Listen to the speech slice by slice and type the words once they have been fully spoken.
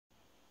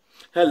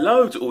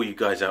Hello to all you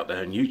guys out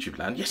there in YouTube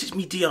land. Yes, it's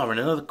me, DR, and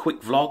another quick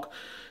vlog,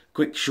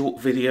 quick short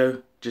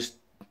video, just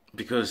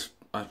because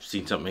I've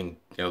seen something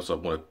else I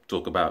want to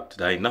talk about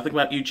today. Nothing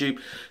about YouTube.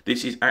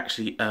 This is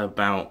actually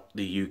about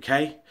the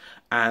UK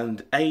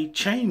and a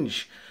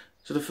change.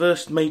 So the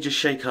first major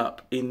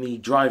shake-up in the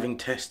driving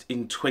test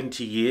in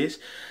 20 years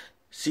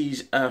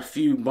sees a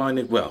few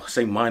minor, well, I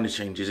say minor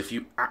changes, a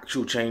few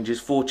actual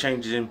changes, 4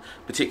 changes in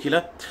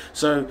particular.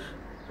 So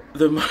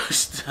the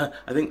most,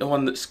 I think the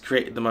one that's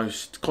created the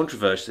most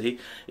controversy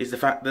is the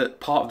fact that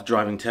part of the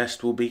driving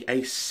test will be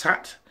a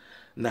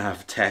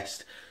sat-nav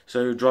test.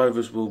 So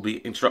drivers will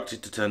be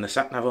instructed to turn the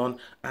sat-nav on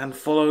and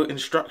follow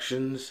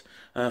instructions,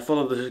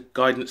 follow the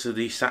guidance of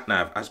the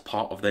sat-nav as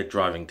part of their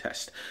driving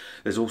test.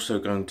 There's also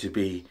going to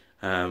be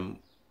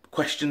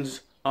questions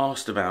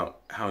asked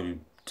about how you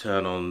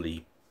turn on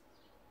the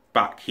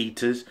back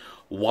heaters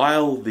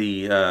while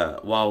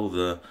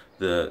the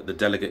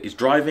delegate is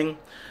driving.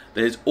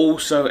 There's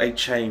also a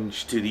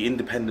change to the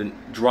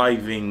independent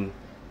driving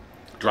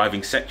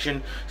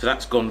section. So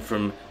that's gone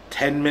from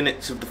 10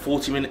 minutes of the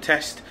 40-minute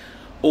test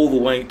all the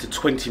way to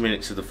 20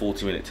 minutes of the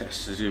 40-minute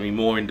test. So there's going to be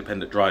more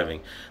independent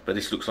driving, but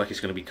this looks like it's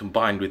going to be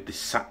combined with the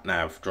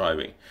sat-nav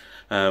driving.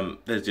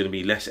 There's going to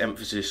be less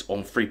emphasis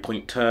on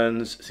 3-point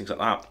turns, things like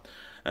that.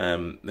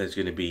 There's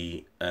going to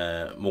be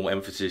more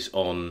emphasis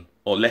on,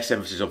 or less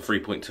emphasis on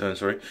 3-point turns,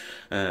 sorry,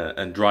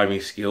 and driving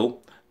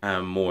skill,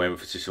 and more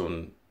emphasis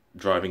on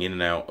driving in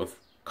and out of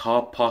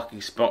car parking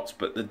spots,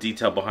 but the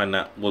detail behind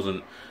that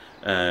wasn't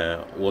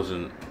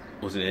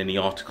in any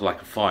article I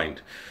could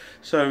find.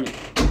 So,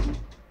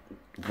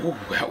 whoa,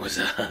 that was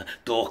a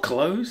door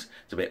close.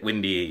 It's a bit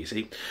windy, you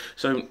see.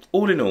 So,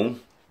 all in all,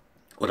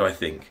 what do I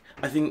think?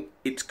 I think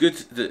it's good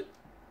that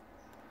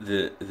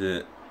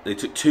they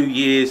took 2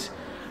 years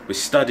with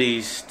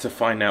studies to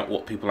find out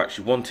what people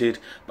actually wanted,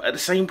 but at the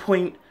same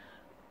point,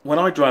 when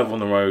I drive on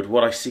the road,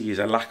 what I see is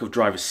a lack of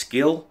driver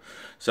skill.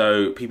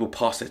 So people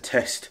pass their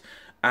test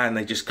and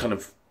they just kind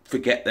of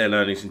forget their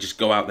learnings and just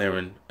go out there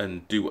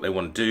and do what they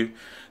want to do.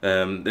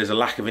 There's a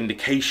lack of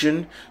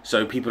indication,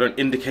 so people don't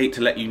indicate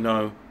to let you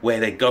know where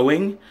they're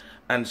going.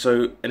 And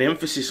so an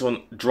emphasis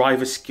on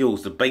driver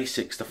skills, the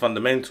basics, the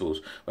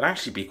fundamentals, would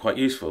actually be quite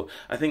useful.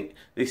 I think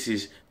this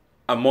is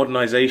a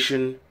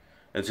modernization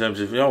in terms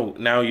of, oh,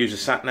 now use a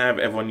sat-nav,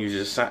 everyone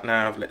uses a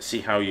sat-nav, let's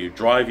see how you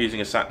drive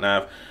using a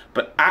sat-nav.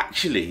 But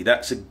actually,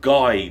 that's a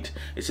guide.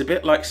 It's a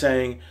bit like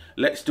saying,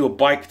 let's do a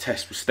bike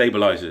test with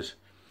stabilizers.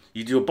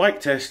 You do a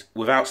bike test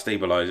without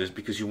stabilizers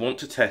because you want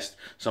to test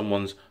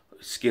someone's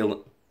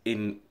skill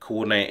in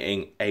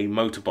coordinating a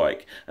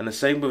motorbike. And the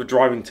same with a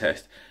driving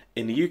test.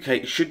 In the UK,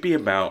 it should be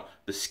about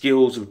the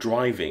skills of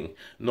driving,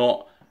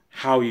 not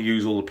how you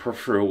use all the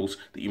peripherals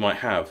that you might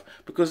have,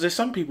 because there's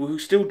some people who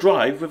still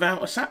drive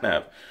without a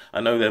sat-nav.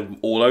 I know they're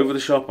all over the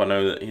shop. I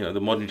know that, you know,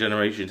 the modern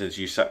generation tends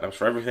to use sat-navs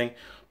for everything,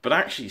 but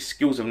actually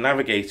skills of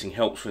navigating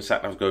helps when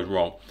sat-nav goes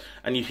wrong.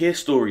 And you hear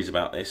stories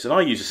about this, and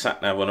I use a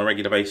sat-nav on a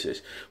regular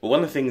basis, but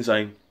one of the things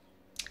I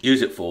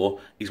use it for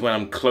is when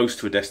I'm close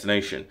to a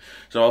destination.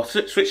 So I'll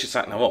switch the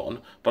sat-nav on,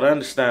 but I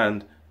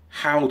understand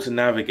how to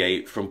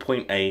navigate from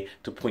point A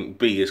to point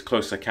B as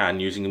close as I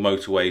can using the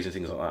motorways and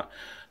things like that.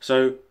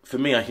 So for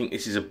me, I think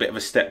this is a bit of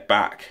a step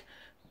back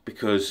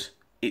because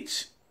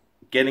it's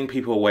getting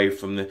people away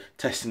from the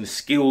testing the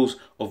skills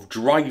of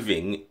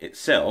driving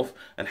itself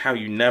and how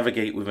you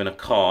navigate within a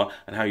car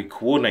and how you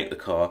coordinate the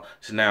car,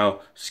 to now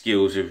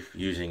skills of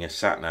using a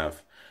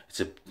sat-nav.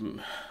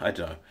 I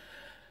don't know.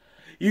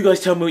 You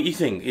guys tell me what you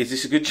think. Is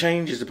this a good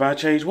change? Is it a bad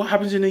change? What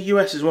happens in the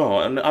US as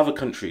well and other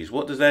countries?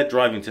 What does their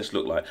driving test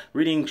look like?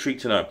 Really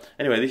intrigued to know.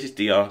 Anyway, this is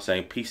DR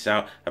saying peace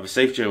out. Have a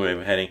safe journey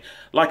wherever you're heading.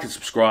 Like and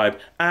subscribe.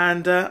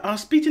 And I'll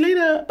speak to you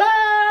later.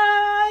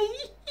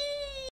 Bye!